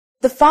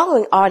The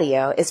following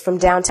audio is from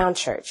Downtown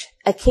Church,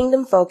 a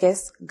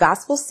kingdom-focused,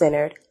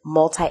 gospel-centered,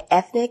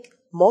 multi-ethnic,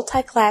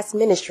 multi-class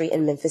ministry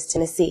in Memphis,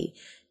 Tennessee.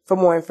 For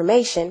more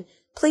information,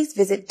 please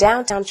visit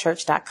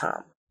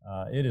downtownchurch.com.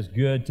 It is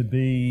good to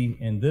be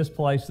in this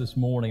place this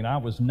morning. I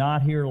was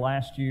not here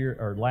last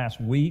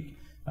week.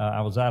 I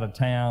was out of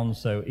town,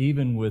 so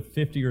even with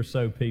 50 or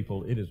so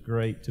people, it is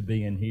great to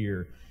be in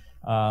here.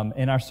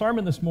 And our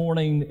sermon this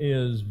morning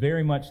is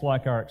very much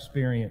like our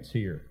experience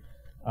here.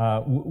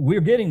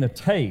 We're getting the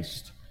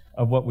taste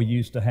of what we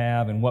used to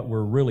have and what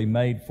we're really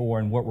made for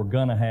and what we're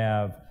going to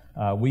have,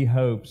 we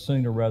hope,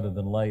 sooner rather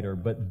than later.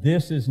 But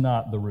this is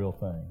not the real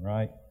thing,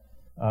 right?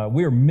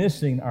 We're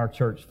missing our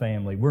church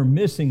family. We're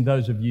missing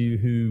those of you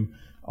who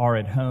are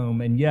at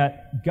home. And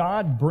yet,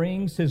 God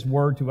brings His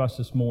Word to us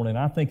this morning,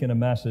 I think, in a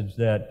message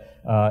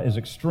that is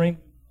extreme,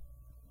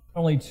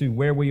 not only to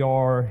where we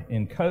are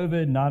in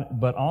COVID,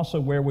 but also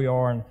where we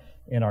are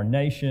in our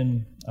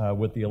nation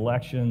with the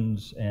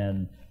elections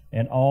and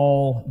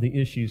all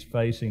the issues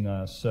facing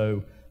us.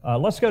 So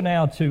let's go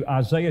now to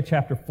Isaiah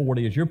chapter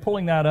 40. As you're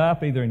pulling that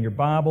up, either in your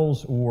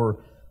Bibles or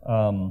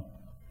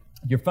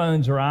your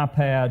phones or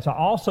iPads, I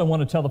also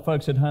want to tell the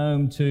folks at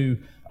home to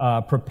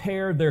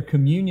prepare their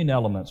communion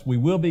elements. We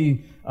will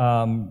be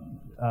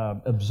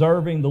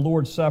observing the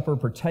Lord's Supper,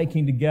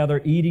 partaking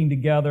together, eating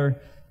together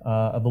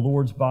of the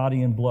Lord's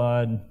body and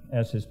blood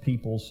as His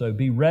people. So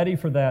be ready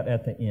for that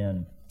at the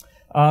end.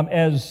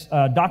 As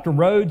Dr.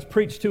 Rhodes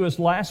preached to us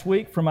last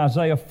week from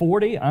Isaiah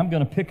 40, I'm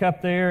going to pick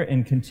up there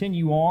and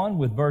continue on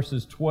with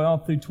verses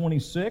 12 through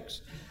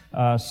 26.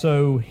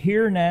 So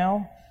hear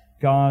now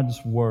God's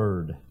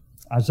Word.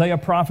 Isaiah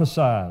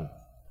prophesied,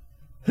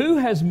 "Who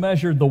has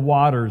measured the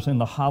waters in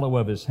the hollow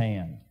of His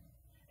hand,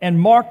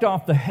 and marked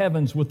off the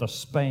heavens with a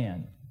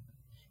span,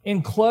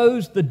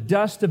 enclosed the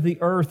dust of the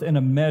earth in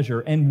a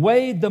measure, and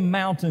weighed the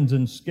mountains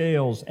in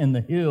scales and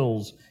the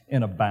hills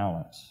in a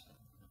balance?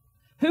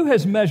 Who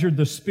has measured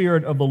the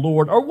Spirit of the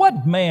Lord, or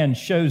what man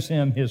shows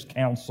Him His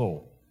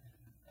counsel?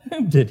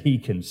 Whom did He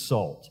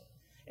consult,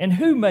 and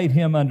who made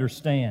Him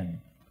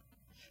understand?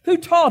 Who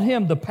taught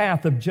Him the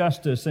path of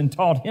justice, and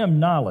taught Him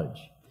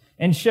knowledge,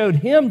 and showed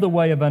Him the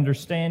way of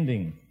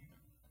understanding?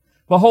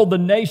 Behold, the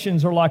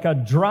nations are like a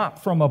drop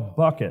from a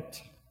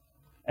bucket,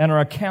 and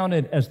are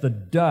accounted as the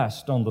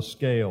dust on the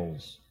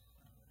scales.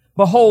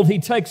 Behold, He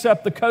takes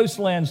up the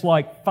coastlands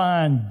like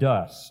fine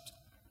dust.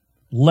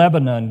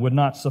 Lebanon would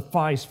not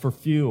suffice for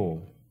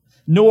fuel,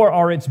 nor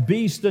are its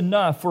beasts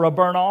enough for a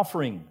burnt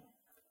offering.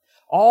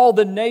 All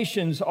the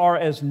nations are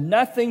as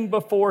nothing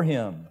before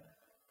Him.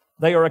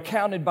 They are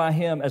accounted by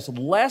Him as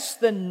less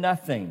than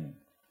nothing,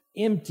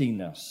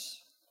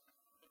 emptiness.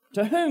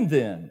 To whom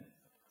then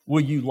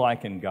will you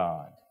liken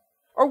God?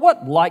 Or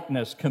what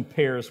likeness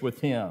compares with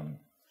Him?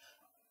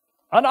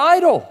 An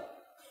idol.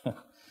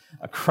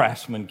 A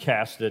craftsman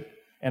cast it,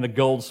 and a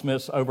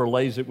goldsmith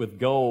overlays it with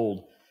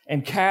gold,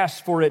 and casts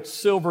for it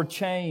silver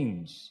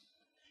chains.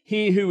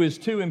 He who is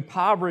too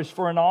impoverished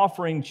for an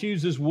offering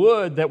chooses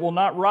wood that will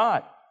not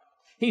rot.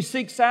 He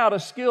seeks out a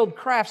skilled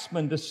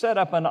craftsman to set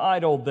up an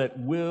idol that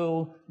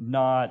will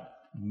not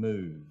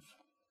move.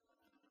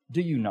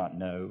 Do you not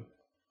know?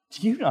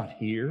 Do you not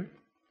hear?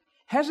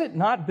 Has it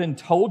not been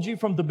told you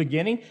from the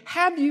beginning?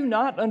 Have you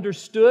not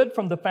understood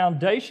from the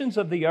foundations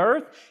of the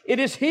earth? It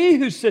is He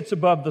who sits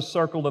above the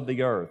circle of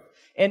the earth,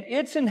 and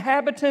its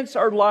inhabitants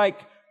are like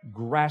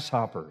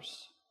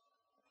grasshoppers,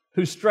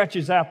 who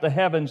stretches out the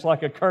heavens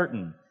like a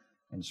curtain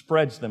and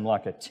spreads them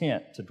like a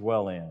tent to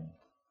dwell in,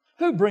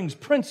 who brings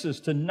princes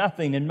to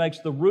nothing and makes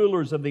the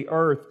rulers of the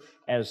earth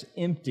as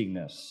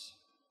emptiness.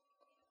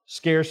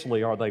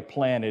 Scarcely are they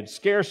planted,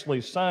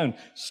 scarcely sown,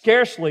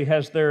 scarcely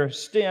has their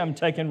stem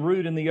taken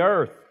root in the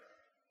earth.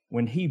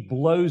 When He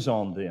blows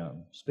on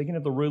them, speaking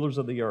of the rulers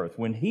of the earth,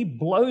 when He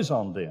blows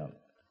on them,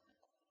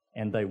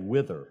 and they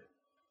wither,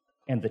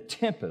 and the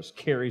tempest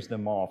carries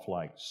them off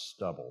like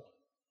stubble.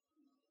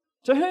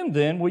 To whom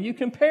then will you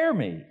compare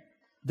me,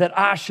 that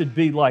I should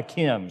be like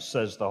Him,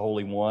 says the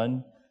Holy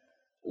One?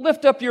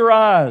 Lift up your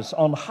eyes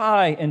on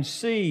high and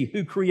see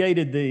who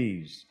created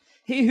these.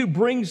 He who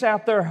brings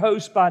out their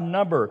host by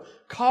number,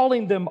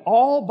 calling them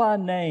all by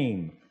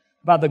name,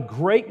 by the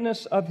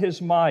greatness of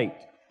His might,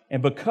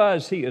 and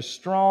because He is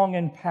strong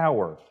in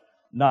power,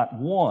 not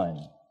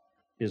one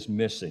is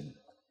missing."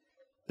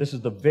 This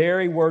is the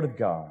very Word of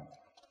God.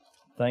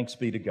 Thanks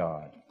be to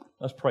God.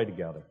 Let's pray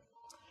together.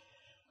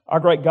 Our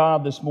great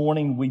God, this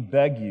morning we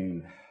beg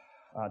You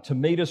to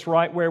meet us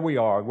right where we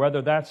are,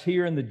 whether that's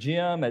here in the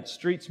gym at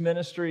Streets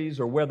Ministries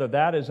or whether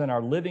that is in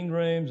our living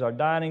rooms, our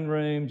dining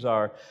rooms,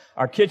 our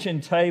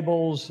kitchen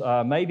tables,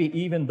 maybe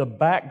even the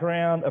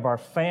background of our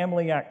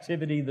family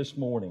activity this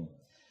morning.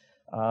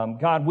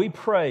 God, we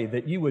pray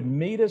that You would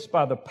meet us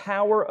by the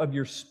power of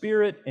Your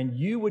Spirit, and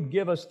You would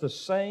give us the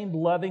same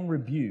loving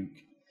rebuke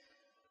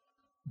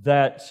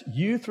that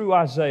You, through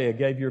Isaiah,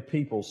 gave Your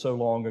people so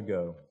long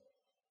ago.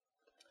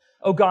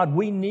 Oh God,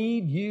 we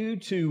need You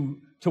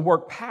to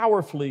work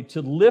powerfully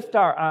to lift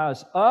our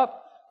eyes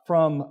up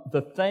from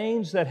the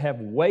things that have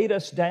weighed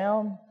us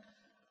down,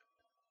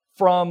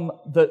 from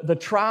the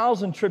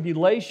trials and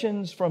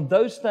tribulations, from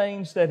those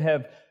things that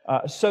have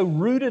so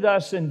rooted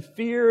us in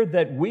fear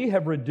that we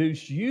have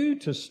reduced you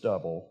to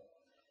stubble,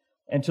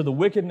 and to the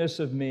wickedness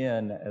of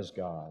men as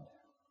God.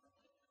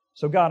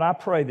 So God, I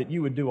pray that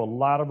you would do a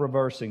lot of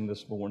reversing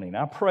this morning.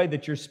 I pray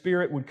that your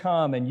Spirit would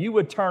come and you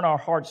would turn our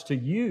hearts to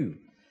you,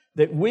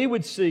 that we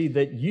would see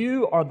that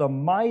you are the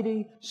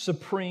mighty,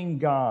 supreme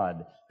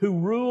God who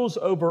rules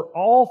over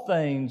all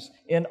things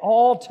in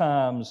all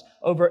times,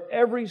 over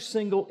every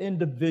single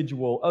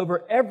individual,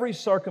 over every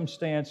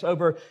circumstance,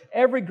 over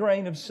every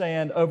grain of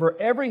sand, over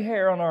every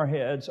hair on our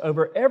heads,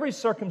 over every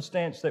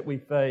circumstance that we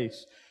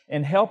face.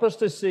 And help us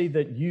to see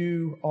that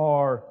you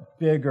are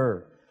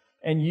bigger,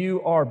 and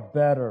you are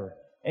better,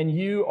 and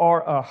you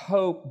are a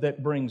hope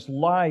that brings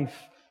life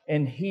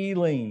and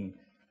healing.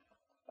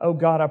 Oh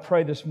God, I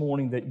pray this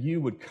morning that you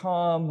would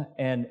come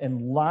and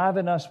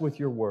enliven us with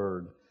your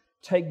word.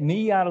 Take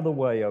me out of the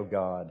way, oh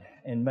God,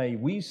 and may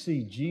we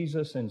see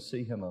Jesus and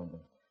see him only.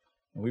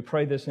 And we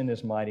pray this in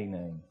his mighty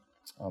name.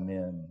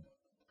 Amen.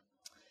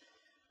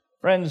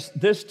 Friends,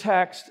 this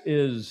text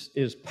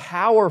is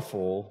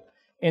powerful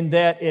in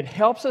that it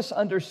helps us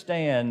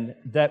understand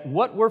that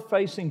what we're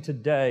facing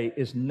today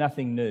is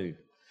nothing new.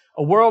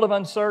 A world of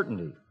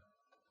uncertainty,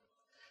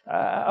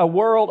 a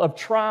world of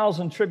trials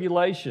and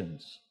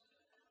tribulations,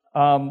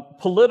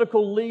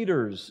 political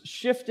leaders,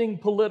 shifting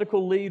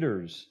political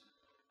leaders,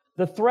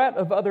 the threat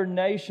of other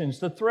nations,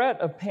 the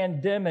threat of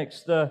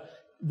pandemics,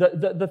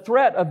 the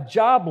threat of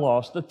job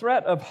loss, the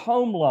threat of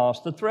home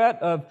loss, the threat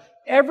of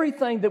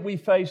everything that we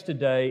face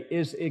today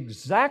is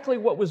exactly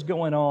what was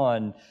going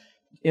on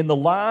in the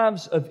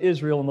lives of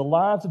Israel, in the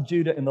lives of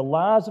Judah, in the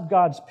lives of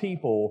God's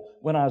people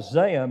when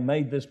Isaiah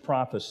made this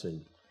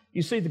prophecy.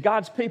 You see,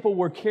 God's people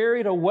were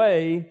carried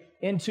away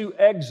into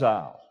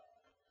exile.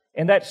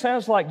 And that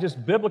sounds like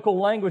just biblical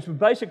language, but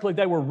basically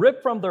they were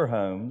ripped from their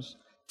homes,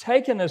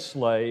 taken as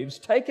slaves,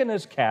 taken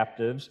as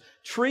captives,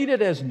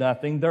 treated as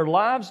nothing, their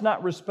lives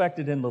not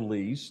respected in the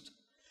least,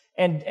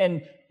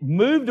 and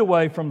moved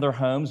away from their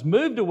homes,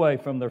 moved away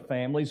from their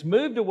families,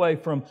 moved away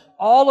from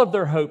all of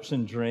their hopes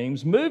and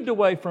dreams, moved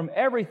away from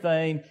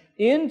everything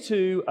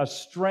into a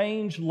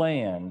strange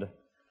land,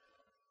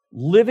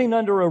 living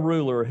under a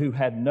ruler who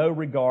had no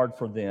regard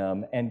for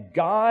them. And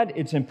God,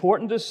 it's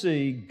important to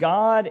see,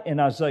 God in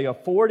Isaiah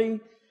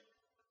 40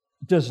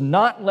 does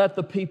not let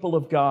the people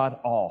of God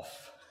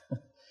off.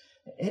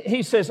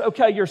 He says,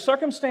 okay, your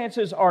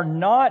circumstances are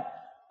not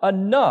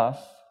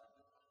enough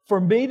for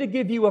me to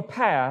give you a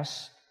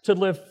pass to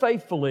live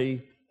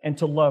faithfully and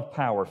to love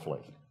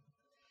powerfully.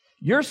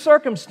 Your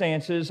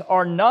circumstances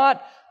are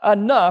not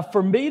enough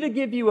for me to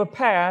give you a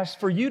pass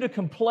for you to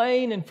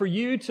complain and for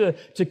you to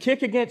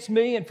kick against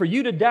me and for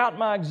you to doubt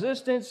my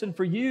existence and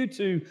for you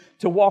to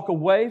walk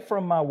away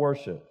from my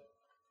worship.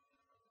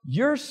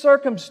 Your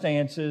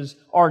circumstances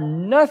are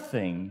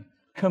nothing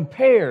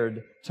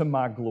compared to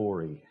my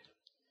glory.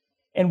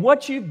 And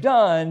what you've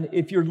done,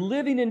 if you're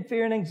living in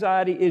fear and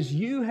anxiety, is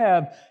you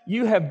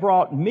have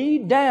brought me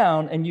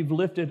down and you've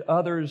lifted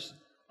others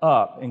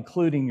up,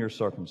 including your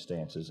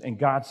circumstances. And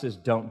God says,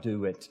 don't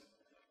do it.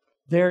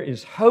 There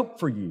is hope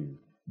for you.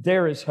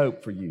 There is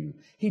hope for you.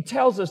 He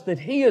tells us that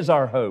He is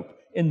our hope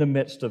in the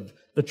midst of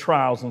the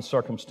trials and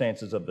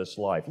circumstances of this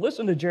life.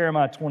 Listen to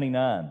Jeremiah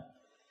 29.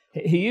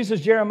 He uses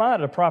Jeremiah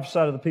to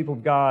prophesy to the people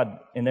of God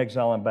in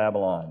exile in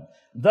Babylon.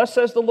 Thus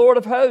says the Lord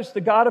of hosts,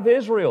 the God of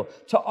Israel,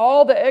 to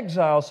all the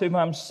exiles whom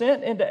I'm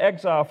sent into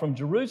exile from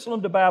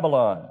Jerusalem to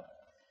Babylon,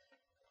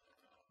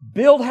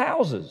 build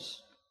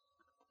houses.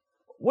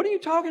 What are you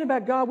talking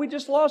about, God? We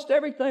just lost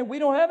everything. We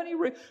don't have any...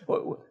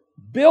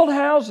 Build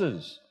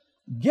houses.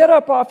 Get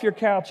up off your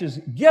couches.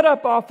 Get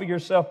up off of your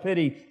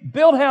self-pity.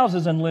 Build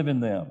houses and live in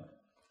them.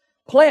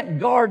 Plant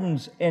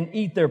gardens and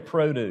eat their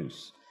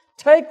produce.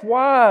 Take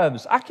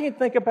wives. I can't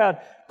think about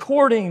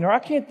courting, or I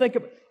can't think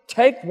of...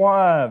 Take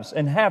wives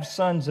and have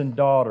sons and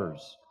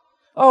daughters.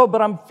 Oh,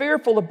 but I'm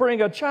fearful to bring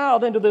a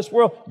child into this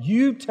world.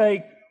 You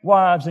take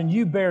wives and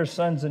you bear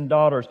sons and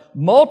daughters.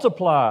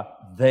 Multiply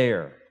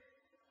there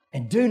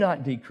and do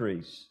not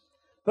decrease.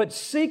 But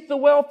seek the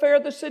welfare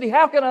of the city.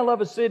 How can I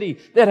love a city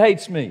that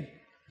hates me?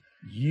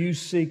 You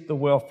seek the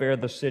welfare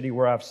of the city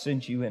where I've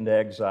sent you into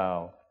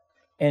exile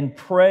and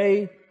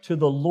pray to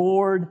the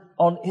Lord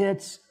on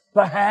its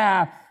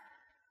behalf.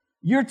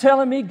 You're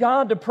telling me,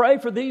 God, to pray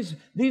for these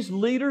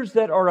leaders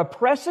that are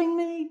oppressing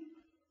me?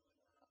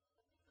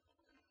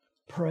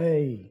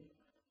 Pray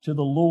to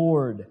the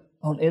Lord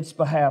on its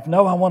behalf.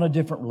 No, I want a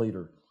different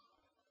leader.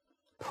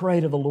 Pray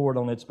to the Lord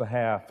on its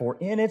behalf, for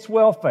in its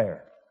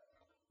welfare,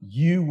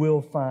 you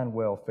will find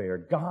welfare.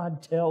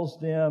 God tells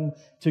them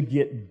to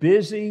get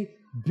busy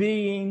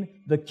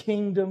being the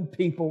kingdom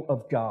people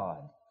of God.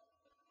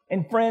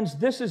 And friends,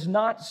 this is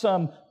not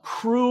some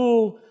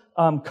cruel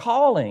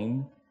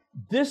calling.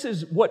 This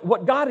is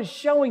what God is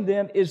showing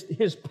them is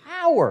His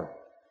power.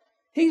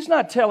 He's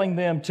not telling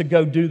them to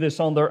go do this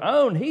on their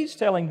own. He's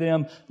telling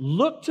them,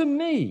 look to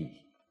me,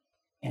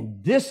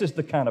 and this is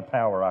the kind of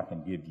power I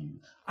can give you.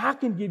 I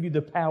can give you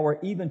the power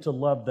even to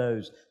love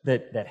those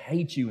that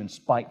hate you and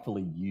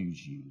spitefully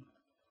use you.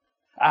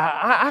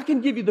 I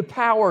can give you the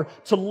power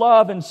to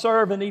love and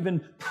serve and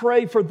even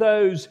pray for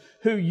those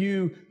who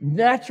you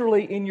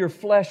naturally in your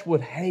flesh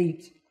would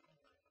hate.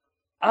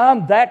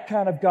 I'm that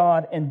kind of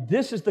God, and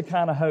this is the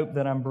kind of hope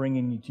that I'm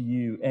bringing to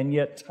you. And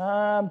yet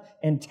time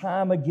and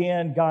time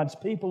again, God's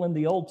people in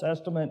the Old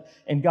Testament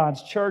and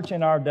God's church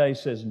in our day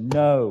says,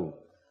 no,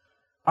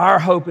 our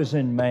hope is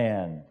in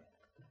man.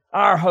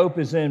 Our hope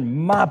is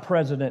in my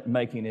president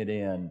making it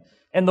in.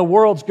 And the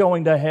world's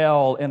going to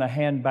hell in a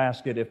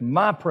handbasket if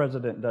my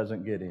president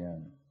doesn't get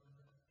in.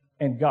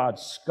 And God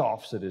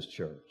scoffs at His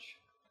church.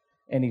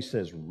 And He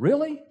says,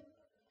 really?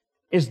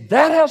 Is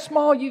that how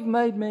small you've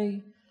made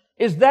me?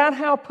 Is that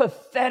how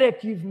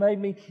pathetic you've made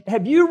me?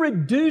 Have you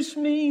reduced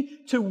me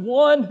to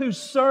one who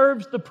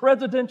serves the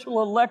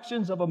presidential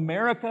elections of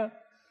America?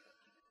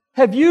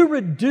 Have you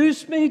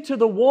reduced me to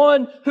the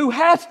one who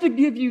has to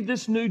give you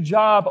this new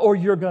job or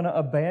you're going to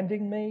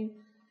abandon me?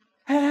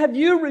 Have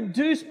you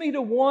reduced me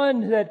to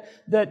one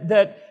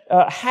that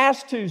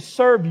has to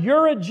serve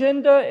your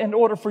agenda in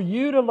order for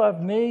you to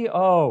love me?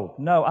 Oh,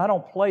 no, I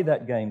don't play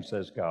that game,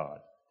 says God.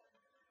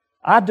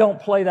 I don't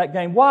play that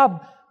game. Why?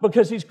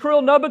 Because He's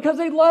cruel? No, because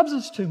He loves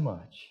us too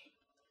much.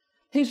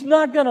 He's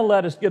not going to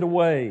let us get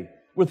away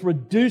with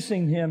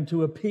reducing Him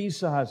to a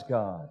pea-sized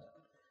God.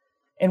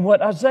 And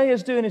what Isaiah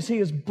is doing is he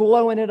is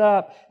blowing it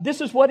up.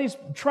 This is what he's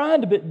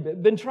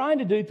been trying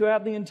to do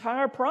throughout the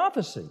entire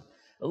prophecy.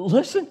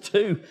 Listen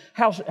to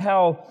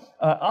how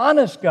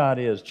honest God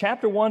is.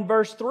 Chapter 1,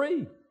 verse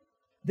 3.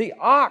 The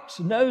ox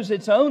knows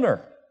its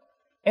owner,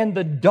 and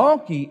the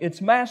donkey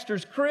its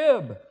master's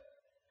crib.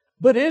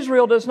 But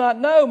Israel does not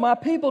know. My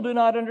people do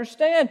not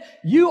understand.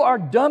 You are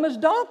dumb as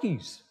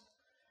donkeys.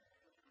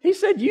 He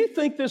said, you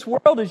think this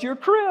world is your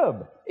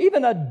crib.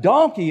 Even a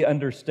donkey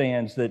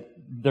understands that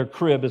their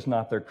crib is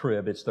not their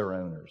crib, it's their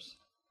owner's.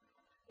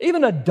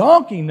 Even a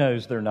donkey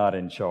knows they're not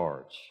in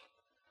charge.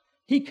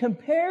 He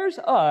compares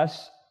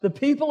us, the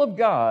people of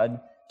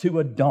God, to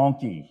a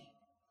donkey.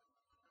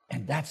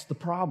 And that's the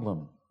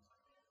problem.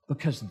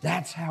 Because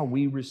that's how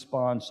we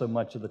respond so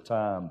much of the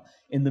time.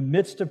 In the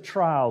midst of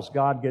trials,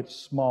 God gets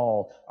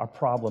small, our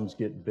problems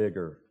get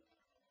bigger.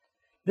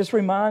 This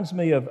reminds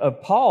me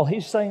of Paul.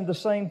 He's saying the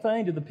same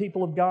thing to the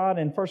people of God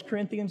in 1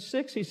 Corinthians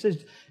 6. He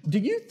says, do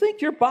you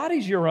think your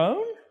body's your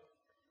own?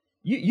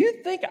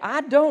 You think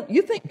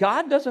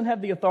God doesn't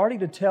have the authority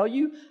to tell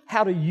you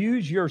how to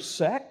use your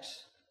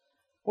sex?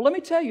 Well, let me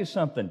tell you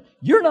something.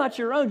 You're not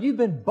your own. You've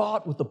been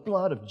bought with the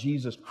blood of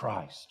Jesus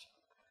Christ.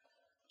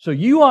 So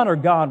you honor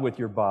God with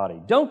your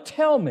body. Don't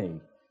tell me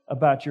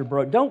about your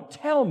bro. Don't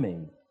tell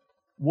me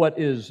what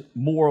is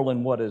moral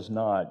and what is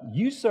not.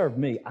 You serve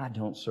me, I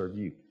don't serve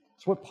you.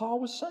 That's what Paul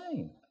was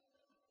saying.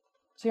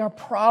 See, the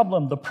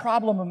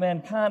problem of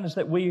mankind is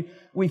that we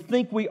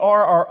think we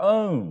are our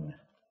own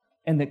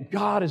and that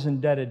God is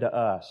indebted to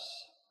us.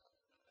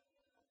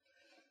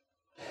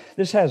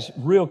 This has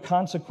real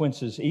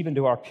consequences even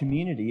to our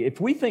community.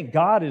 If we think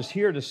God is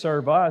here to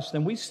serve us,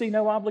 then we see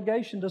no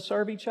obligation to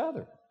serve each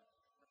other.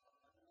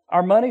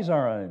 Our money's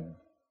our own.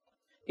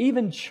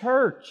 Even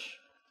church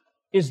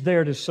is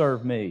there to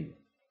serve me.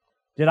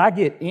 Did I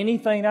get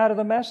anything out of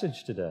the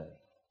message today?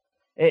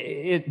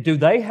 Do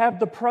they have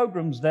the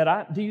programs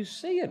do you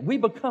see it? We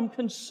become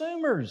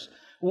consumers.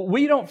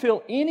 We don't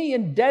feel any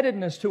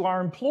indebtedness to our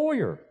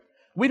employer.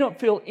 We don't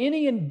feel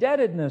any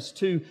indebtedness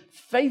to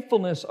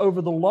faithfulness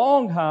over the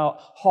long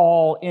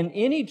haul in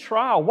any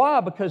trial. Why?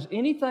 Because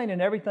anything and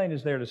everything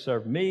is there to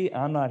serve me.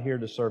 I'm not here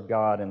to serve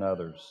God and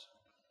others.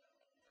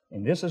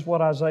 And this is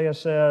what Isaiah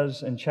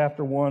says in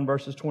chapter 1,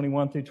 verses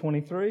 21 through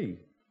 23.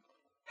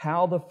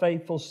 How the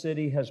faithful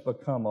city has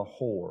become a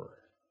whore.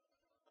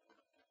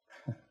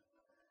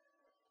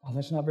 Oh,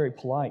 that's not very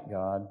polite,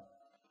 God.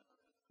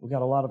 We've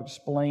got a lot of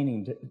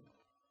explaining.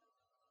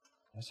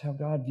 That's how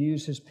God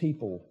views His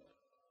people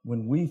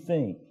when we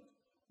think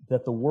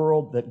that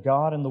that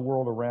God and the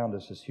world around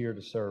us is here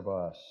to serve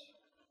us.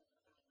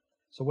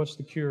 So what's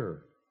the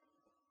cure?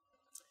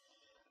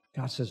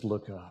 God says,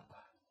 look up.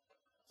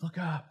 Look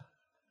up.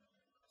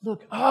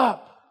 Look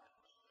up.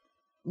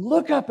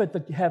 Look up at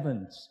the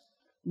heavens.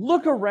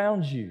 Look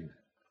around you.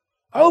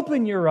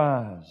 Open your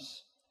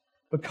eyes.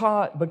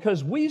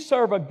 Because we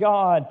serve a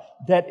God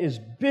that is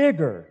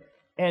bigger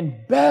and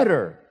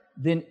better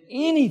than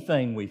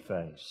anything we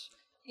face.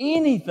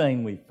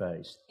 Anything we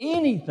face.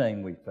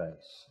 Anything we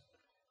face.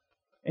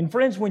 And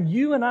friends, when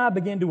you and I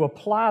begin to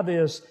apply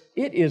this,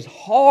 it is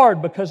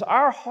hard because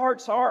our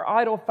hearts are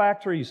idol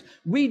factories.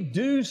 We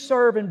do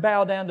serve and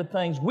bow down to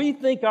things. We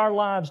think our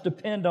lives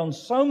depend on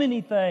so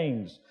many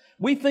things.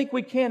 We think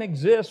we can't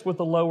exist with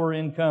a lower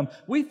income.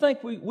 We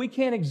think we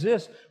can't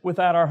exist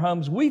without our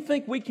homes. We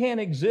think we can't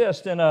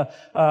exist in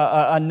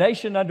a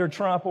nation under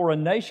Trump or a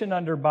nation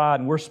under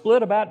Biden. We're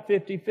split about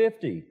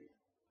 50-50.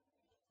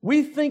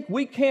 We think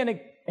we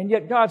can't, and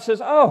yet God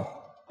says, oh,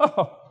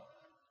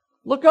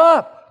 look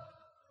up.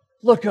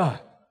 Look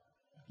up.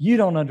 You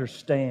don't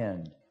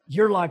understand.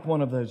 You're like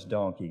one of those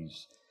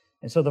donkeys.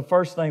 And so the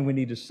first thing we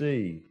need to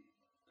see,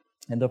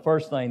 and the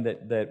first thing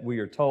that we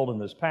are told in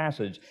this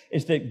passage,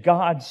 is that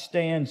God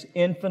stands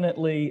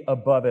infinitely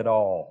above it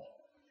all.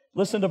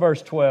 Listen to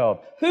verse 12.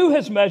 Who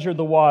has measured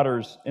the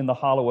waters in the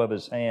hollow of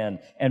his hand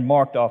and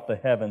marked off the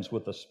heavens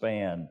with a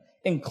span,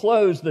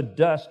 enclosed the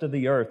dust of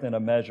the earth in a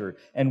measure,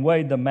 and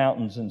weighed the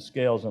mountains in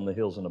scales and the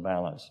hills in a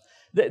balance?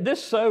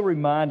 This so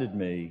reminded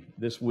me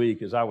this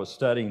week as I was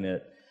studying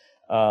it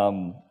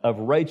of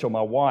Rachel,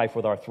 my wife,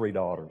 with our 3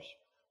 daughters.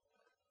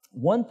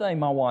 One thing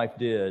my wife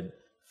did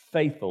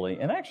faithfully,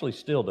 and actually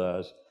still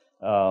does,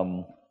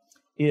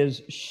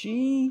 is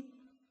she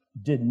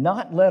did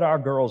not let our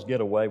girls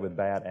get away with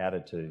bad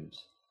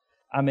attitudes.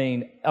 I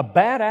mean, a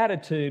bad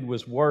attitude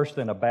was worse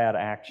than a bad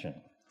action.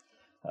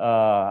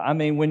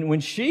 When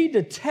she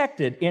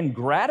detected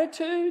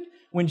ingratitude,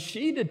 when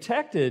she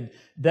detected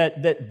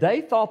that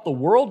they thought the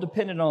world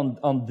depended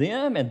on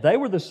them and they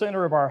were the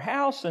center of our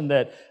house and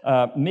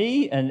that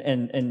me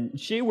and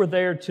she were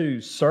there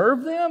to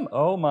serve them,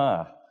 oh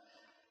my,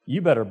 you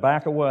better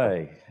back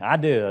away. I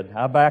did.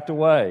 I backed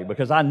away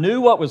because I knew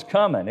what was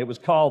coming. It was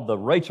called the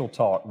Rachel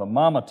talk, the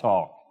mama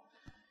talk.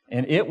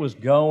 And it was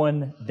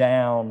going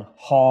down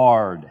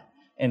hard.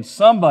 And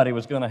somebody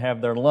was going to have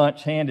their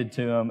lunch handed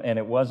to them, and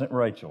it wasn't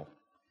Rachel.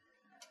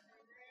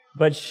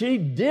 But she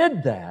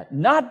did that,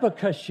 not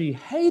because she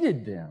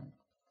hated them,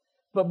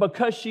 but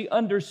because she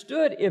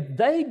understood if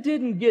they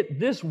didn't get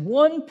this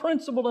one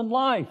principle in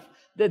life,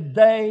 that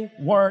they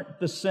weren't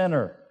the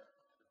center,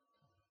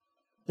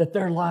 that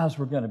their lives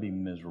were going to be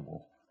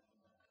miserable,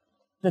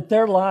 that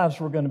their lives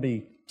were going to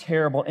be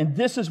terrible. And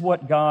this is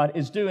what God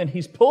is doing.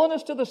 He's pulling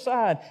us to the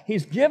side.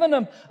 He's giving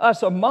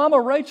us a Mama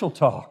Rachel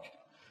talk.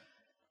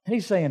 And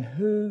He's saying,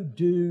 who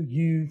do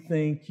you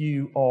think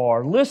you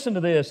are? Listen to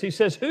this. He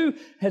says, who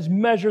has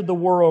measured the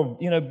world?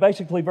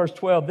 Basically verse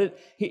 12, that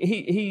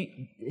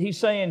he's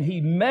saying He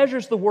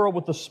measures the world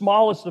with the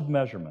smallest of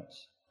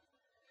measurements.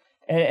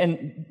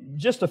 And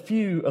just a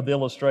few of the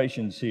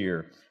illustrations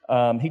here.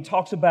 He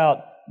talks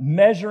about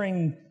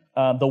measuring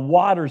the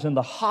waters in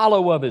the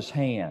hollow of His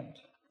hand.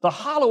 The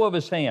hollow of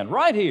His hand,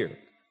 right here.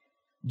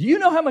 Do you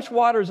know how much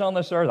water is on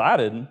this earth? I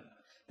didn't.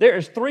 There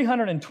is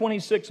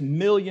 326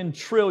 million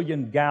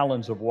trillion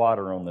gallons of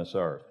water on this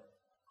earth.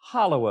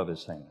 Hollow of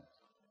His hand.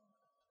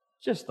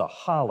 Just the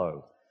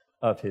hollow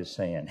of His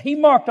hand. He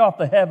marked off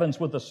the heavens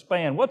with a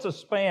span. What's a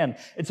span?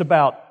 It's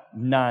about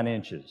 9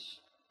 inches.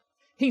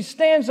 He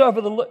stands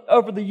over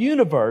the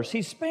universe.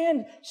 He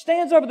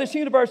stands over this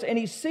universe and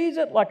He sees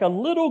it like a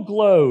little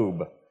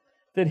globe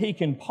that He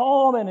can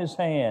palm in His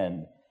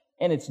hand.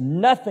 And it's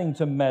nothing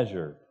to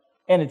measure.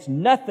 And it's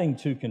nothing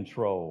to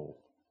control.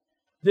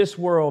 This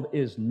world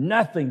is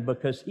nothing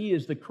because He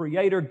is the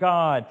Creator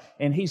God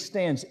and He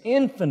stands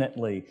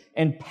infinitely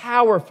and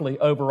powerfully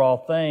over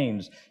all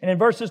things. And in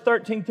verses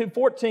 13 through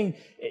 14,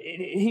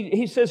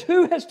 he says,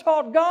 who has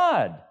taught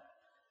God?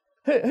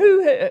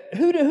 To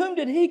whom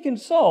did He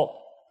consult?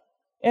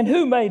 And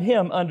who made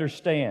Him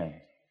understand?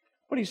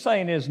 What He's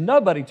saying is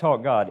nobody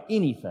taught God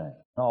anything.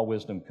 All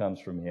wisdom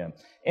comes from Him.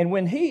 And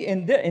when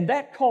in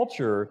that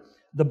culture,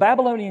 the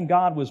Babylonian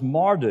god was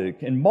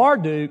Marduk. And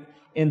Marduk,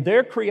 in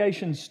their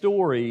creation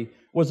story,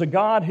 was a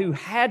god who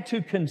had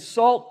to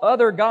consult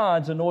other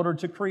gods in order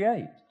to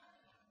create.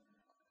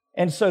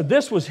 And so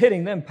this was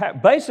hitting them.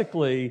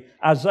 Basically,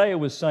 Isaiah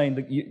was saying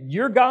that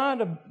your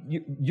God,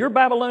 your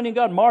Babylonian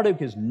god,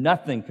 Marduk, is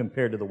nothing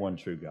compared to the one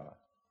true God.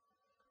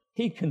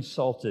 He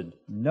consulted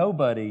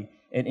nobody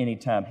at any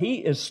time. He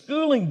is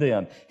schooling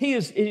them.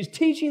 He's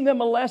teaching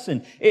them a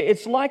lesson.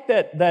 It's like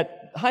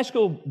that high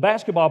school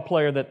basketball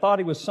player that thought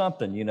he was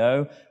something,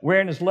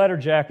 wearing his leather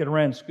jacket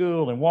around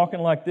school and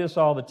walking like this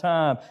all the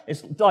time.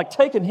 It's like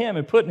taking him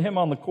and putting him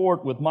on the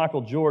court with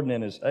Michael Jordan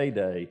in his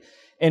heyday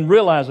and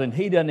realizing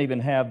he doesn't even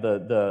have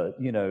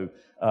the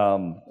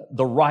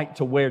right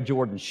to wear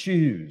Jordan's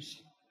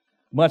shoes,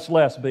 much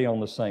less be on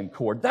the same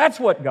court. That's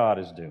what God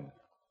is doing.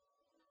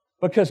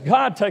 Because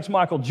God takes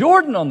Michael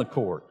Jordan on the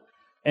court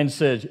and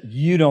says,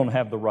 you don't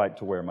have the right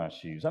to wear my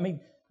shoes. I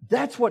mean,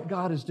 that's what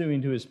God is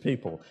doing to His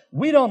people.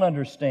 We don't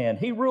understand.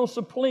 He rules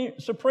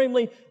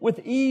supremely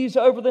with ease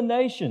over the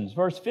nations.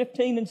 Verse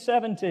 15 and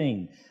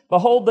 17.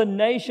 Behold, the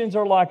nations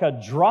are like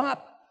a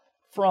drop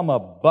from a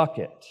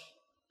bucket.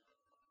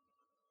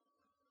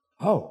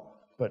 Oh,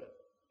 but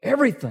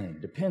everything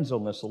depends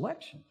on this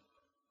election.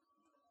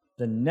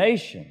 The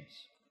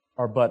nations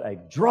are but a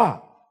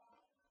drop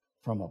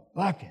from a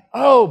bucket.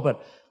 Oh,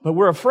 but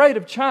we're afraid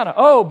of China.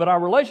 Oh, but our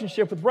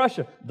relationship with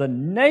Russia. The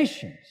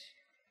nations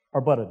are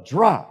but a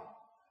drop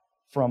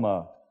from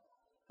a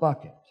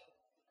bucket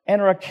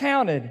and are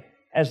accounted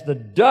as the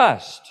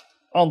dust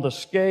on the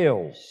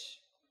scales.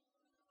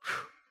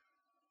 Whew.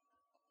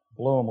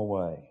 Blow them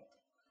away.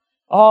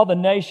 All the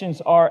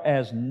nations are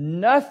as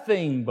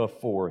nothing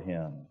before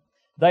Him.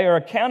 They are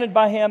accounted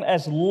by Him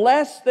as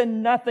less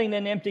than nothing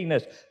in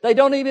emptiness. They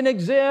don't even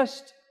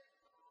exist.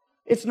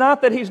 It's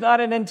not that He's not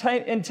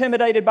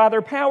intimidated by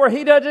their power.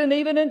 He doesn't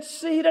even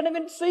see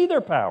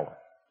their power.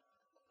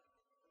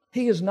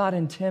 He is not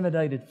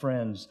intimidated,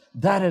 friends.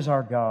 That is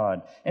our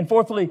God. And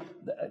fourthly,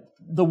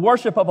 the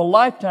worship of a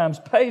lifetime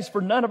pays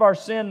for none of our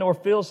sin nor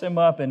fills Him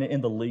up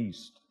in the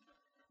least.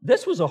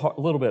 This was a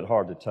little bit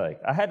hard to take.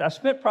 I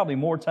spent probably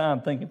more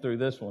time thinking through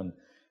this one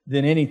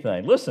than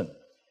anything. Listen,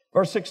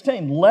 verse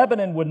 16,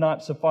 Lebanon would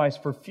not suffice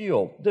for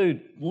fuel.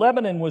 Dude,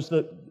 Lebanon was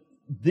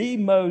the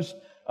most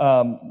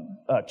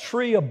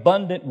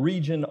tree-abundant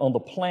region on the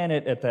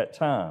planet at that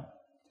time.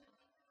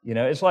 You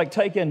know, it's like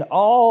taking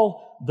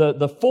all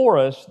the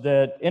forest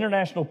that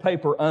International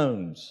Paper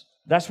owns.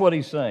 That's what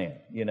he's saying,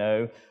 you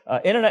know.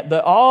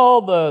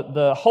 All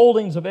the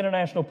holdings of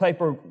International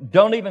Paper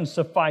don't even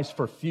suffice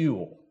for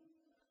fuel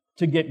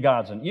to get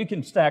God's in. You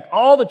can stack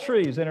all the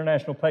trees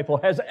International Paper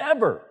has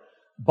ever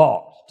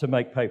bought to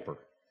make paper,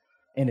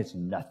 and it's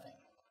nothing.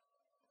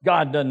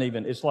 God doesn't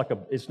even,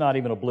 it's not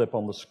even a blip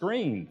on the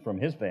screen from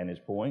his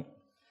vantage point.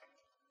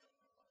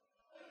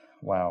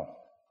 Wow.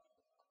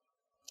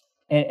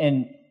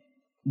 And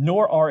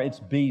nor are its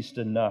beasts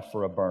enough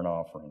for a burnt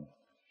offering.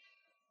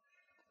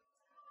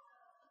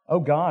 Oh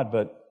God,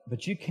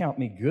 but you count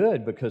me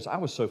good because I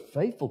was so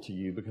faithful to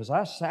you, because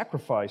I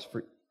sacrificed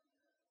for...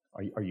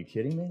 Are you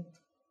kidding me?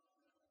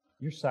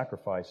 Your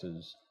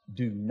sacrifices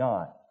do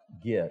not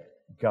get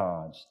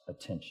God's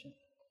attention.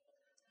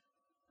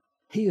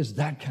 He is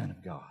that kind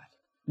of God.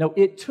 No,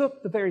 it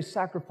took the very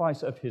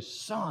sacrifice of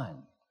His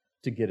Son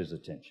to get His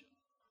attention.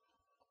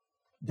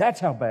 That's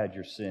how bad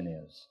your sin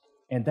is,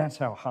 and that's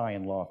how high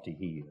and lofty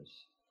He is.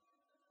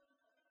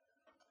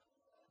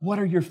 What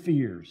are your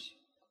fears,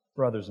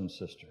 brothers and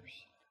sisters?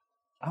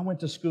 I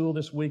went to school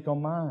this week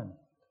on mine.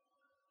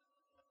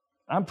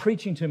 I'm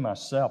preaching to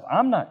myself.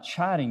 I'm not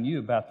chiding you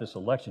about this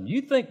election.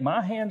 You think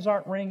my hands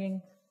aren't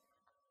wringing?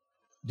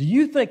 Do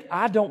you think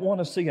I don't want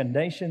to see a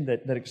nation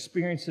that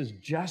experiences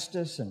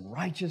justice and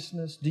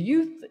righteousness? Do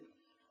you think?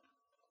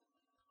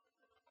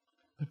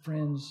 But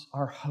friends,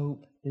 our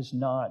hope is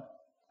not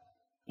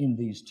in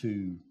these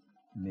two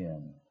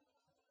men.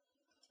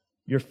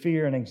 Your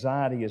fear and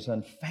anxiety is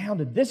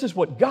unfounded. This is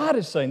what God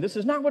is saying. This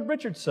is not what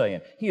Richard's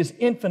saying. He is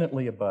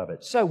infinitely above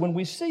it. So when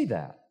we see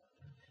that,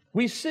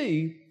 we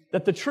see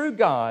that the true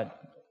God,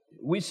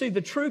 let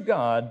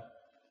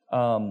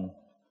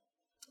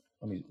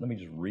me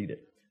just read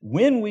it.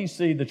 When we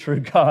see the true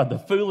God, the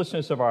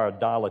foolishness of our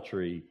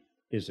idolatry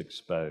is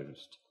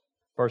exposed.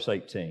 Verse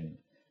 18,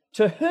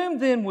 to whom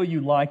then will you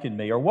liken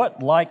me, or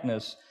what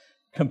likeness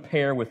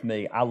compare with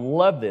me? I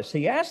love this.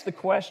 He asks the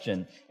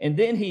question, and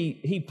then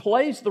he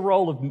plays the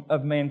role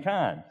of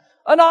mankind.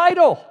 An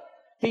idol.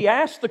 He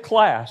asks the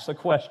class a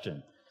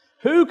question.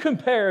 Who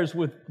compares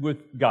with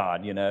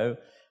God, you know?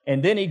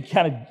 And then he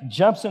kind of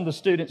jumps in the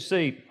student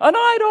seat. An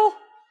idol.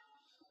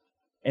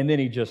 And then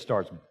he just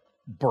starts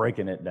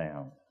breaking it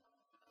down.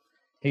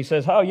 He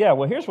says, oh yeah,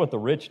 well here's what the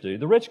rich do.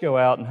 The rich go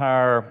out and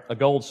hire a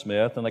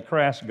goldsmith, and they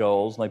craft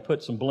golds, and they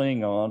put some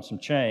bling on, some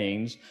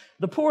chains.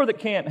 The poor that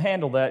can't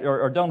handle that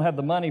or don't have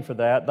the money for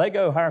that, they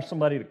go hire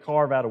somebody to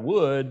carve out of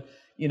wood,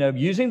 you know,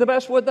 using the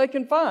best wood they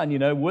can find, you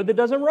know, wood that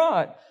doesn't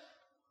rot.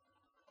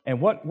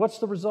 And what's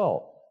the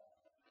result?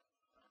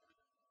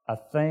 A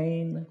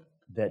thing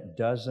that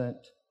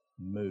doesn't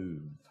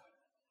move.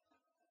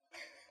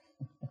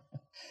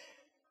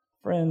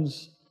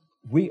 Friends,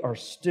 we are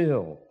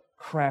still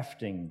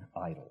crafting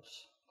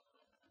idols.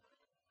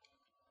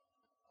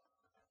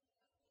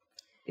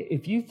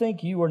 If you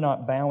think you are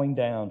not bowing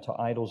down to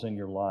idols in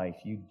your life,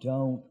 you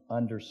don't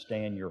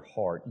understand your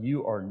heart.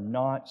 You are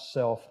not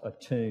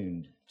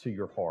self-attuned to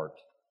your heart.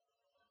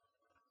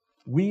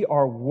 We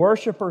are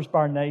worshipers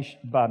by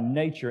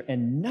nature,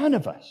 and none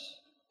of us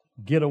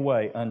get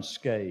away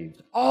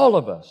unscathed. All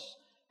of us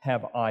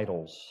have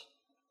idols.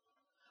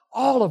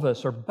 All of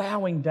us are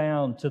bowing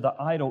down to the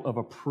idol of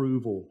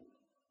approval.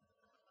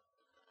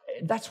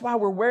 That's why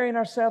we're wearing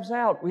ourselves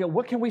out.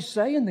 What can we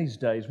say in these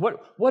days?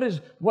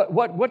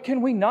 What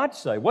can we not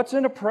say? What's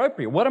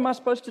inappropriate? What am I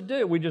supposed to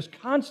do? We're just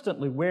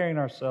constantly wearing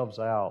ourselves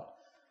out.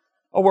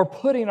 Or we're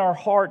putting our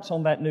hearts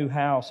on that new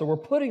house, or we're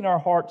putting our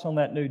hearts on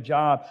that new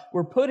job.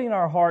 We're putting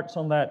our hearts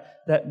on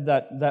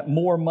that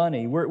more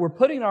money. We're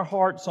putting our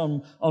hearts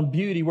on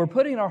beauty. We're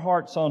putting our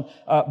hearts on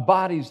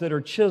bodies that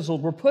are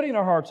chiseled. We're putting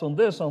our hearts on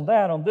this, on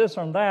that, on this,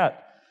 on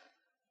that.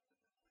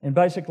 And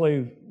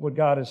basically what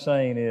God is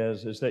saying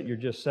is that you're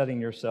just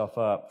setting yourself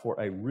up for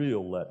a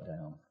real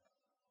letdown.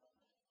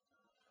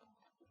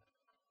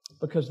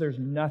 Because there's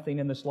nothing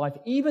in this life,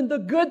 even the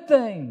good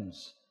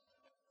things,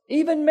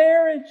 even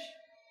marriage,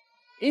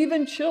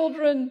 even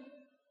children,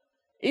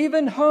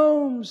 even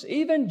homes,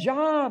 even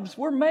jobs.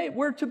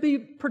 We're to be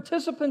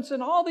participants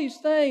in all these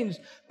things,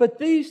 but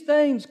these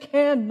things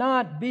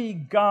cannot be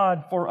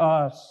God for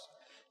us.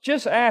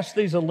 Just ask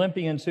these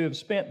Olympians who have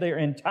spent their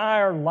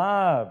entire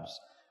lives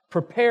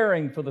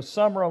preparing for the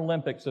Summer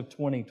Olympics of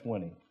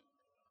 2020.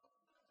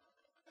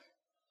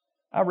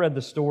 I read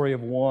the story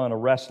of a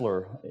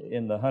wrestler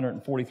in the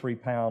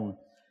 143-pound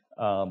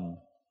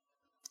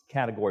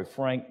category,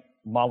 Frank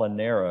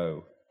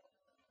Molinaro.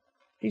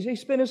 He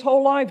spent his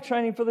whole life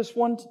training for this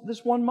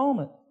one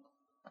moment.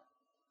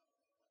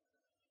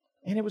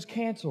 And it was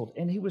canceled.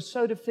 And he was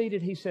so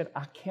defeated, he said,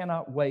 I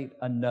cannot wait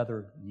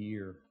another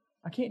year.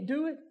 I can't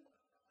do it.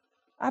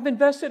 I've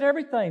invested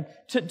everything.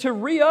 To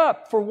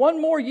re-up for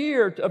one more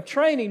year of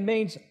training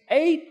means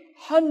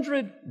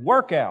 800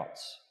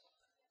 workouts.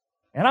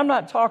 And I'm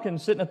not talking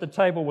sitting at the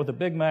table with a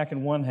Big Mac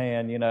in one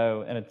hand, and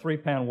a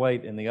 3-pound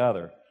weight in the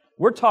other.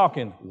 We're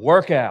talking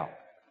workout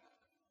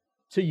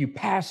till you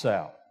pass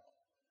out.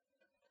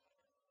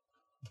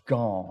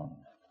 Gone.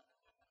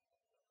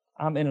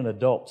 I'm in an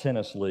adult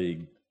tennis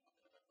league.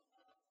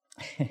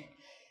 It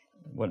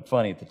wasn't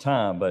funny at the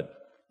time, but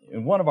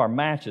in one of our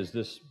matches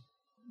this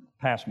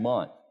past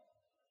month,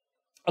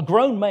 a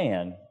grown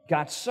man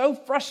got so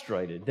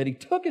frustrated that he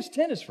took his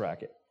tennis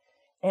racket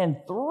and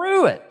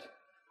threw it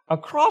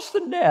across the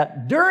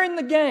net during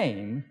the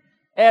game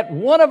at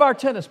one of our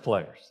tennis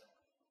players.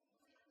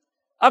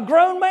 A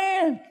grown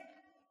man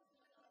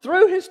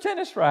threw his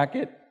tennis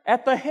racket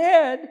at the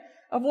head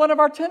of one of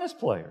our tennis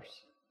players.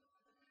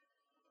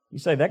 You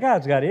say, that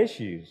guy's got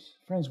issues.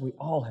 Friends, we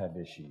all have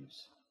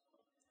issues.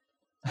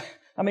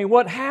 I mean,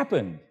 what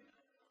happened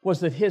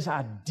was that his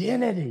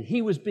identity,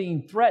 he was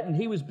being threatened,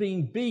 he was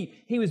being beat,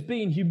 he was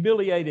being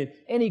humiliated,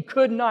 and he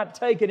could not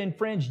take it. And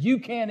friends, you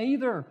can't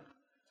either.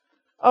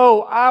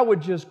 Oh, I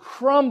would just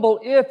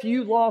crumble if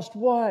you lost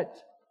what?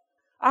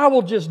 I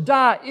will just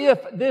die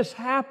if this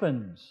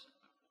happens.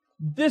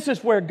 This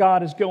is where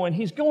God is going.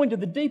 He's going to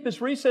the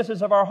deepest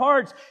recesses of our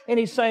hearts, and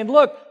He's saying,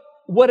 look,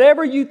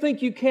 whatever you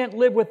think you can't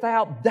live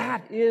without,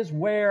 that is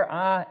where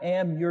I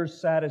am your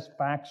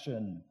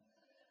satisfaction.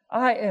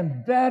 I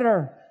am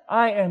better.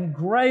 I am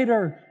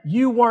greater.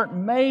 You weren't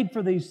made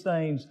for these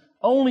things.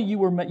 Only you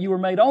were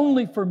made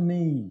only for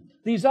me.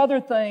 These other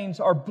things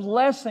are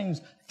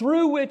blessings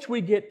through which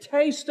we get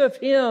taste of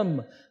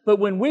Him. But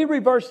when we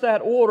reverse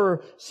that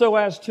order so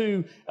as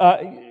to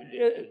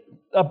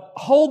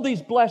hold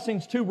these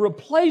blessings to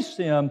replace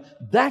Him,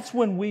 that's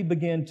when we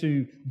begin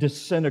to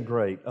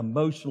disintegrate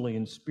emotionally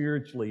and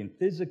spiritually and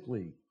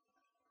physically.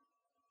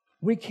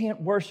 We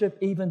can't worship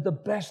even the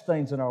best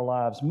things in our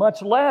lives,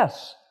 much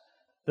less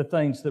the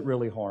things that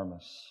really harm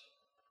us.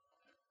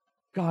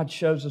 God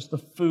shows us the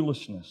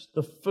foolishness.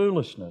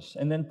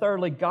 And then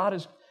thirdly,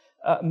 God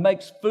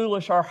makes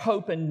foolish our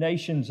hope in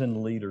nations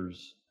and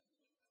leaders.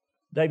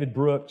 David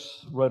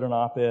Brooks wrote an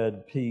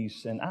op-ed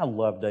piece, and I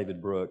love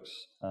David Brooks.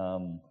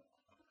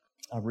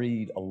 I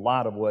read a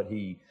lot of what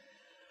he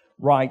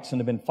writes and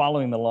have been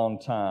following him a long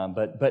time.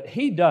 But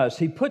he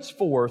puts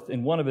forth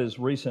in one of his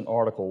recent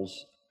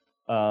articles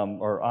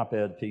or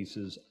op-ed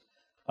pieces,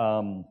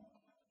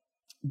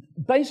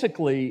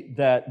 basically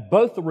that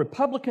both the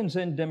Republicans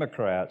and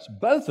Democrats,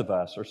 both of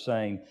us are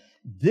saying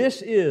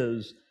this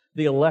is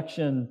the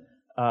election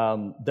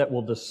that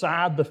will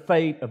decide the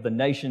fate of the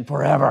nation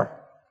forever.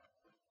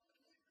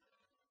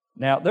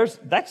 Now,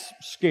 that's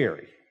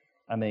scary.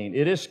 I mean,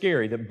 it is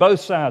scary that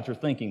both sides are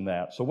thinking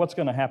that. So what's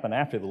going to happen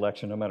after the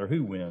election, no matter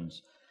who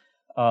wins?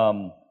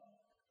 And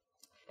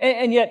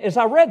yet, as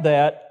I read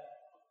that,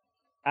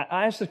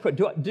 I asked this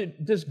question,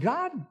 does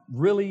God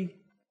really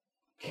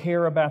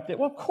care about that?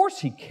 Well, of course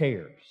He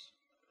cares.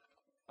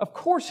 Of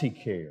course He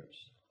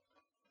cares.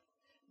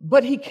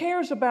 But He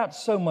cares about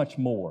so much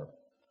more.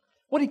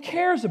 What He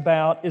cares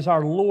about is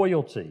our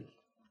loyalty.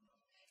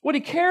 What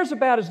He cares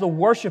about is the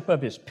worship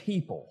of His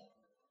people.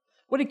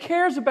 What He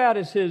cares about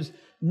is His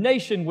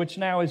nation, which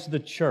now is the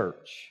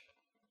church.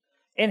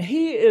 And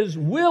He is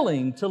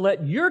willing to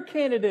let your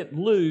candidate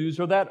lose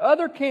or that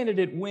other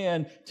candidate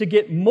win to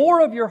get more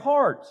of your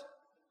heart.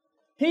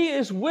 He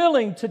is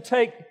willing to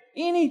take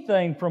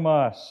anything from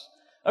us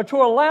or to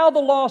allow the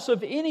loss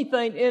of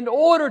anything in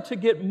order to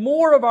get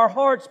more of our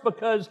hearts,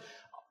 because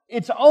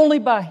it's only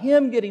by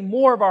Him getting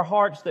more of our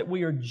hearts that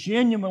we are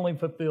genuinely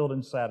fulfilled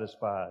and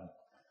satisfied.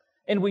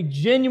 And we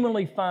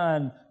genuinely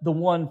find the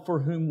one for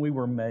whom we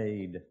were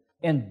made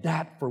and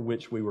that for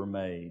which we were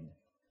made.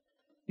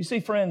 You see,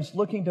 friends,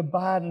 looking to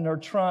Biden or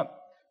Trump,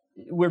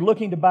 we're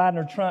looking to Biden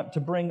or Trump to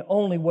bring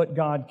only what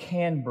God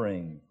can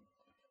bring.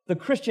 The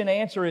Christian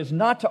answer is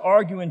not to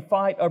argue and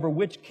fight over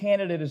which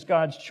candidate is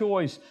God's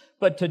choice,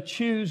 but to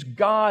choose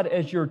God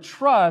as your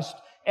trust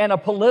and a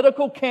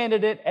political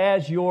candidate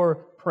as your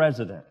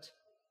president.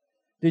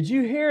 Did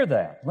you hear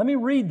that? Let me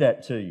read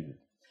that to you.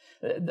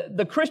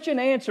 The Christian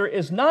answer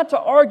is not to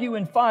argue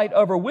and fight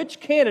over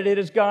which candidate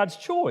is God's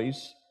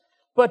choice,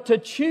 but to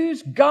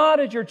choose God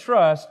as your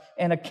trust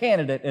and a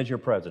candidate as your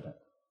president.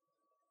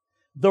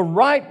 The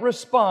right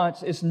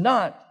response is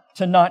not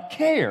to not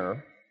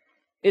care.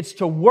 It's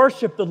to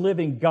worship the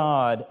living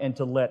God and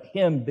to let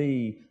Him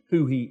be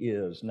who He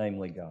is,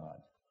 namely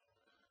God.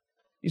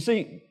 You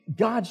see,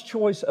 God's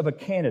choice of a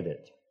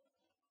candidate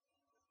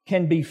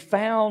can be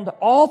found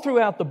all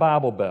throughout the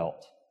Bible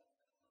Belt,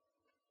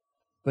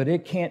 but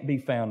it can't be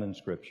found in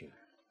Scripture.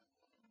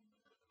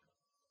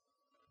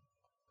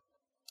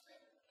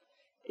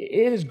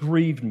 It has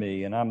grieved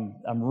me, and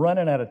I'm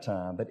running out of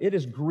time, but it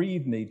has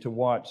grieved me to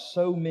watch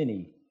so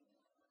many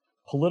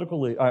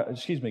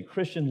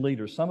Christian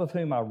leaders, some of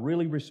whom I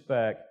really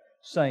respect,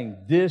 saying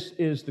this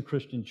is the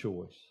Christian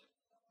choice.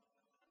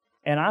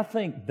 And I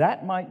think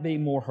that might be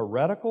more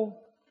heretical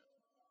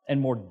and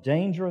more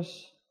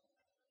dangerous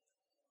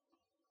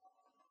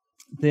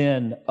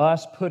than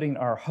us putting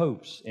our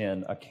hopes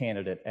in a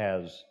candidate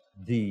as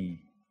the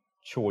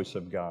choice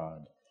of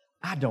God.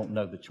 I don't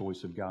know the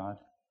choice of God.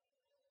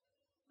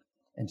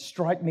 And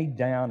strike me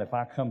down if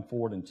I come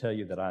forward and tell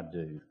you that I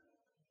do.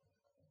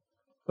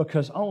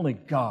 Because only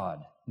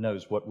God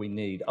knows what we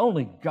need.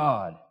 Only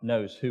God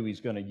knows who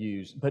He's going to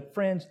use. But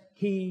friends,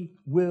 He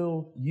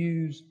will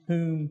use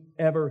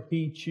whomever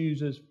He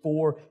chooses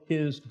for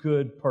His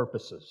good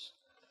purposes.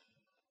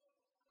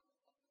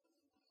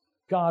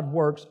 God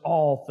works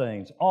all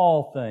things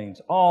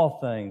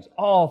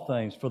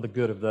for the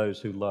good of those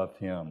who love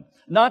Him.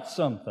 Not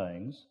some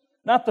things,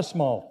 not the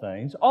small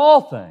things,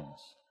 all things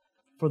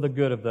for the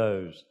good of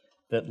those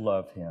that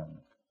love Him.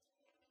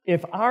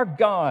 If our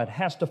God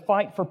has to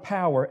fight for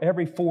power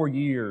every 4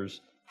 years,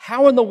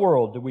 how in the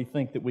world do we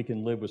think that we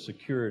can live with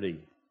security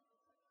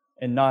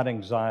and not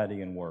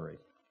anxiety and worry?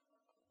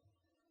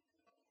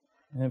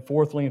 And then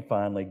fourthly and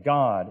finally,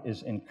 God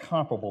is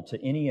incomparable to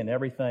any and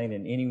everything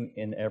and any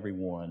and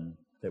everyone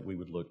that we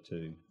would look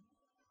to.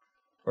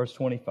 Verse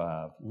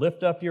 25,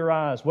 lift up your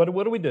eyes. What do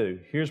we do?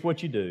 Here's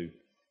what you do.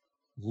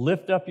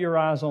 Lift up your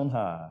eyes on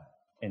high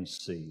and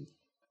see.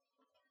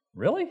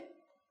 Really?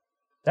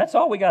 That's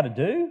all we got to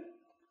do?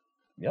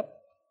 Yep.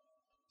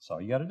 That's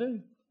all you got to do.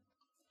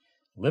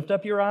 Lift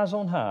up your eyes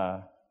on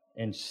high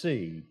and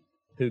see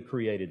who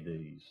created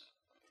these.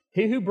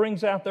 He who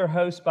brings out their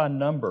hosts by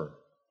number,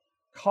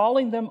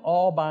 calling them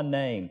all by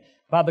name.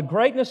 By the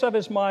greatness of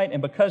His might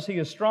and because He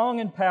is strong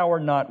in power,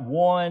 not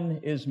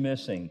one is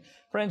missing.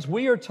 Friends,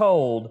 we are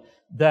told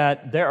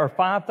that there are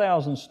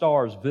 5,000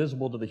 stars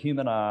visible to the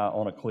human eye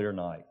on a clear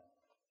night.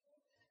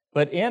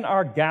 But in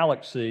our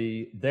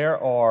galaxy,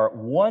 there are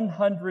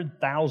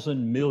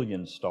 100,000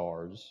 million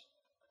stars.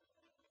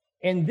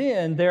 And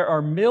then there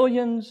are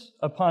millions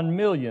upon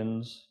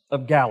millions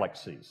of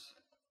galaxies.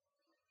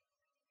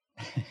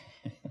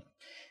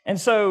 And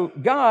so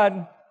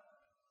God,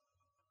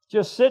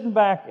 just sitting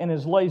back in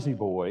His lazy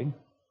boy,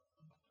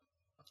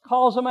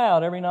 calls them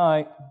out every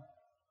night.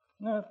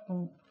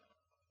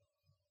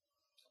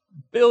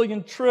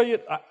 Billion,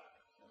 trillion.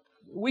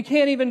 We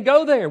can't even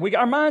go there.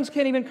 Our minds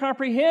can't even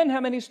comprehend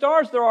how many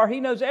stars there are. He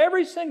knows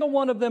every single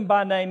one of them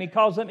by name. He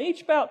calls them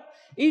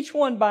each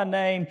one by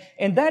name.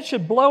 And that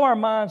should blow our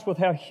minds with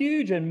how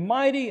huge and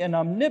mighty and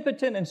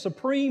omnipotent and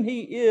supreme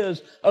He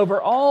is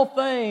over all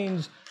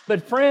things.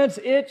 But friends,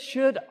 it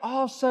should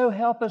also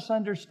help us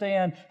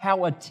understand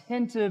how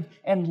attentive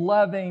and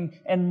loving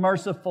and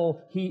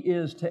merciful He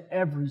is to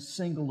every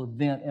single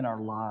event in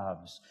our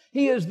lives.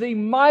 He is the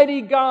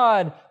mighty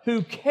God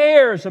who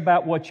cares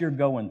about what you're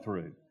going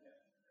through.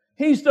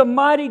 He's the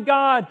mighty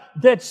God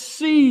that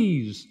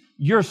sees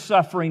your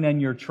suffering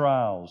and your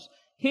trials.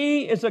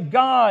 He is a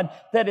God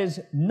that is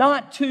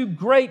not too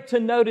great to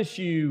notice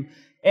you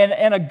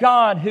and a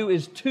God who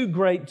is too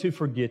great to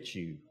forget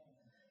you.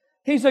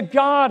 He's a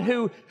God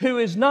who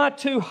is not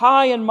too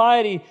high and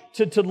mighty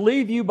to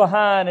leave you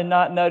behind and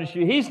not notice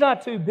you. He's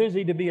not too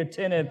busy to be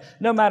attentive.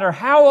 No matter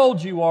how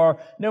old you are,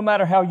 no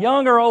matter how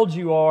young or old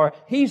you are,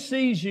 He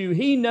sees you,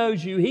 He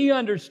knows you, He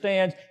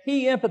understands,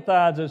 He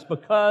empathizes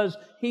because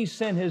He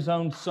sent His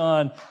own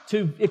Son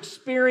to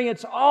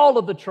experience all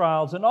of the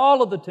trials and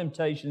all of the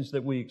temptations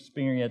that we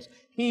experience.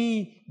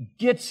 He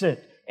gets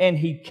it and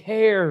He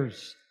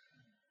cares.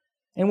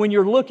 And when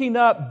you're looking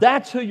up,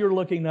 that's who you're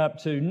looking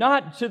up to.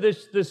 Not to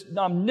this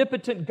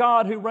omnipotent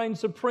God who reigns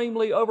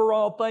supremely over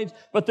all things,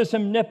 but this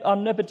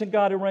omnipotent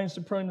God who reigns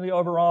supremely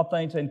over all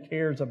things and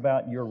cares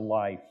about your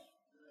life.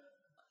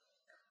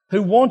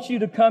 Who wants you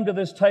to come to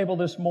this table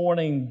this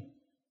morning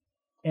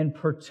and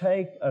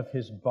partake of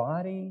His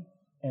body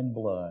and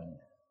blood.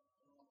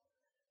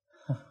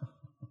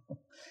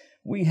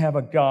 We have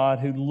a God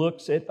who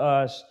looks at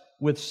us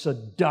with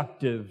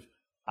seductive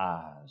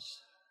eyes.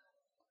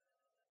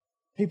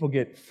 People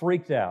get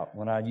freaked out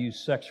when I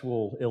use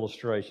sexual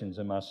illustrations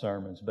in my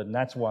sermons, but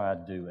that's why I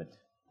do it.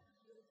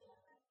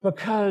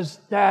 Because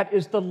that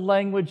is the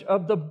language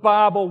of the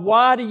Bible.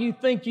 Why do you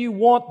think you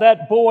want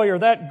that boy or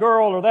that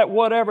girl or that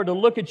whatever to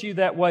look at you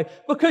that way?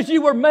 Because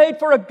you were made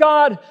for a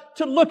God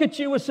to look at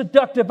you with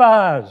seductive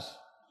eyes.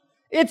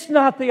 It's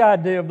not the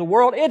idea of the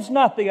world. It's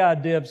not the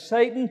idea of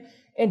Satan.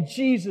 And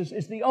Jesus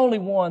is the only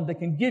one that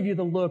can give you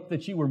the look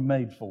that you were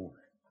made for.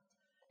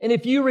 And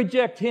if you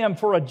reject Him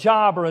for a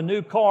job or a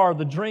new car,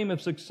 the dream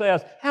of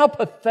success, how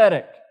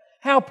pathetic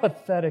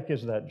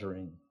is that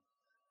dream?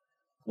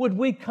 Would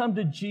we come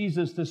to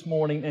Jesus this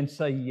morning and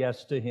say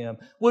yes to Him?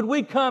 Would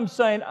we come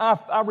saying,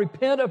 I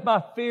repent of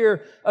my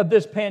fear of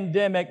this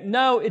pandemic?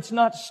 No, it's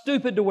not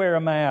stupid to wear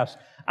a mask.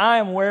 I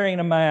am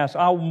wearing a mask.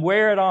 I'll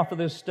wear it off of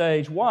this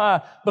stage.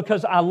 Why?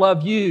 Because I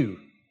love you.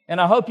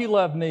 And I hope you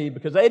love me,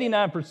 because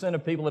 89%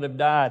 of people that have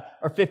died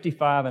are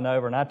 55 and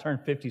over, and I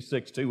turned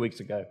 56 2 weeks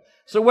ago.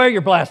 So wear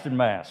your blasted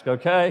mask,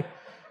 okay?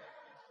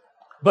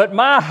 But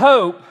my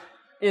hope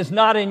is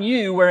not in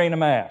you wearing a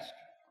mask.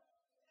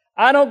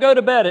 I don't go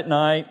to bed at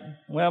night,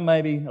 well,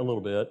 maybe a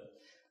little bit,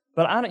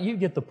 but you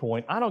get the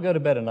point. I don't go to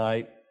bed at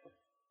night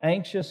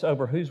anxious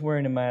over who's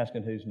wearing a mask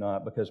and who's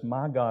not, because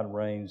my God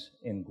reigns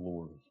in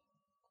glory.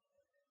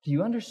 Do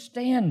you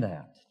understand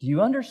that? Do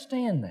you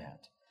understand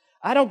that?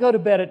 I don't go to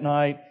bed at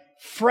night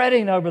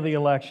fretting over the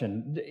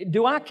election.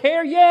 Do I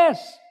care?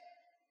 Yes.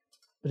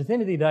 But at the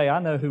end of the day, I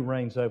know who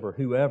reigns over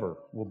whoever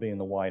will be in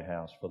the White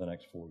House for the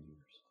next 4 years.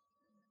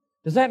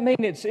 Does that mean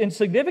it's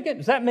insignificant?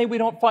 Does that mean we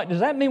don't fight? Does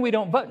that mean we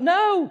don't vote?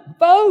 No,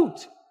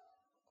 vote!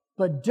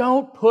 But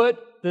don't put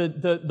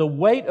the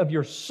weight of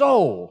your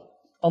soul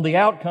on the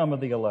outcome of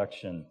the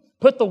election.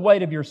 Put the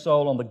weight of your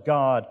soul on the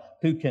God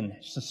who can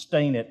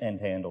sustain it and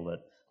handle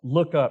it.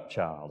 Look up,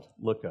 child.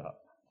 Look up.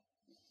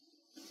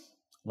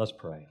 Let's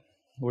pray.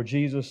 Lord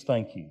Jesus,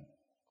 thank you.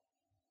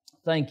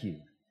 Thank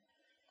you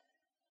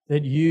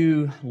that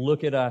you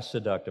look at us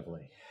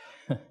seductively.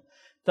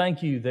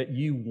 Thank you that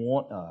you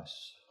want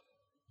us.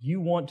 You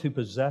want to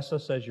possess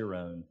us as your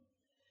own.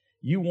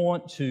 You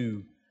want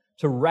to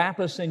wrap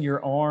us in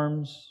your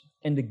arms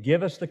and to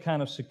give us the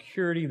kind of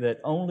security that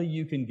only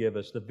you can give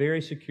us, the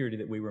very security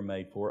that we were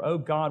made for. Oh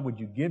God, would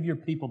you give your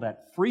people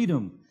that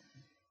freedom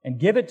and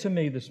give it to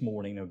me this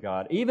morning, oh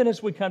God. Even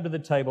as we come to the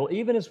table,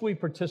 even as we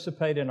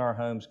participate in our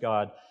homes,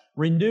 God,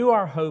 renew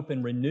our hope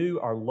and renew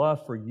our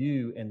love for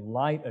you in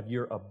light of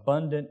your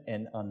abundant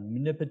and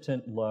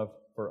omnipotent love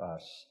for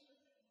us.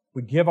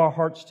 We give our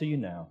hearts to you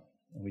now,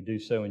 and we do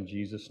so in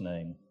Jesus'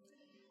 name.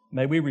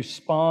 May we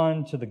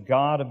respond to the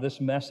God of this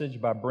message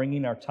by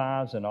bringing our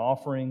tithes and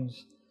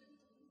offerings.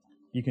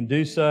 You can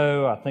do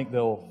so. I think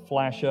they'll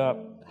flash up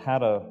how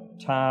to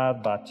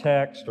tithe by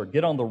text, or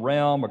get on the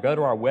Realm, or go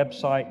to our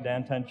website,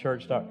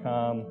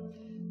 downtownchurch.com,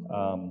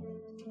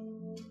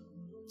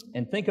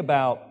 and think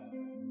about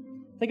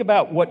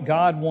what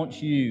God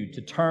wants you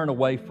to turn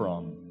away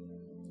from,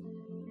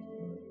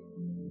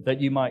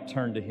 that you might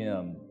turn to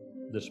Him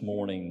this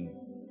morning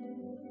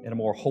in a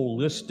more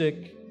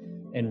holistic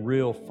and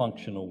real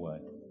functional way.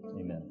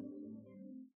 Amen.